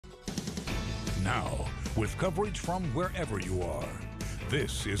Now, with coverage from wherever you are,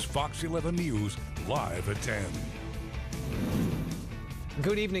 this is Fox 11 News Live at 10.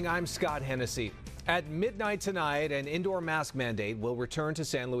 Good evening, I'm Scott Hennessy. At midnight tonight, an indoor mask mandate will return to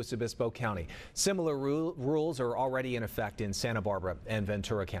San Luis Obispo County. Similar rules are already in effect in Santa Barbara and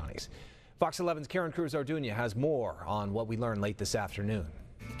Ventura counties. Fox 11's Karen Cruz Orduña has more on what we learned late this afternoon.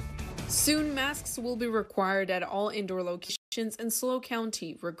 Soon, masks will be required at all indoor locations in SLO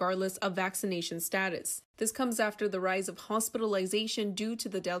County, regardless of vaccination status. This comes after the rise of hospitalization due to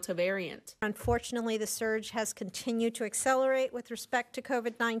the Delta variant. Unfortunately, the surge has continued to accelerate with respect to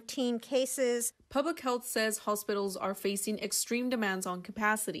COVID-19 cases. Public Health says hospitals are facing extreme demands on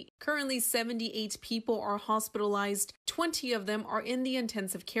capacity. Currently, 78 people are hospitalized. 20 of them are in the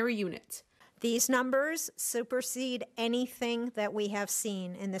intensive care unit. These numbers supersede anything that we have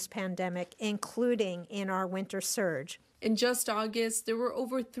seen in this pandemic, including in our winter surge. In just August, there were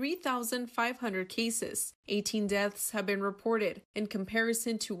over 3,500 cases. 18 deaths have been reported, in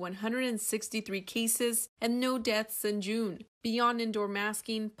comparison to 163 cases and no deaths in June. Beyond indoor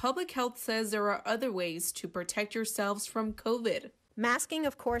masking, Public Health says there are other ways to protect yourselves from COVID. Masking,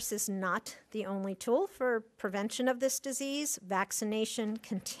 of course, is not the only tool for prevention of this disease. Vaccination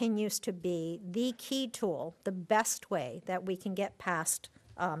continues to be the key tool, the best way that we can get past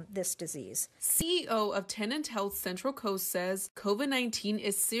this disease. CEO of Tenant Health Central Coast says COVID-19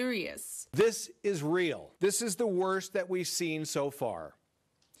 is serious. This is real. This is the worst that we've seen so far.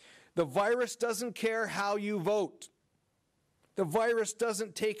 The virus doesn't care how you vote. The virus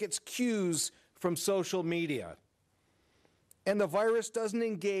doesn't take its cues from social media. And the virus doesn't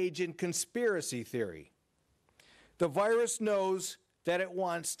engage in conspiracy theory. The virus knows that it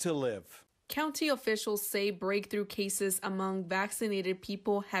wants to live. County officials say breakthrough cases among vaccinated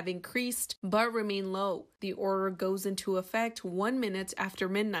people have increased but remain low. The order goes into effect 1 minute after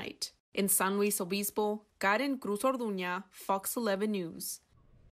midnight. In San Luis Obispo, Karen Cruz Orduña, Fox 11 News.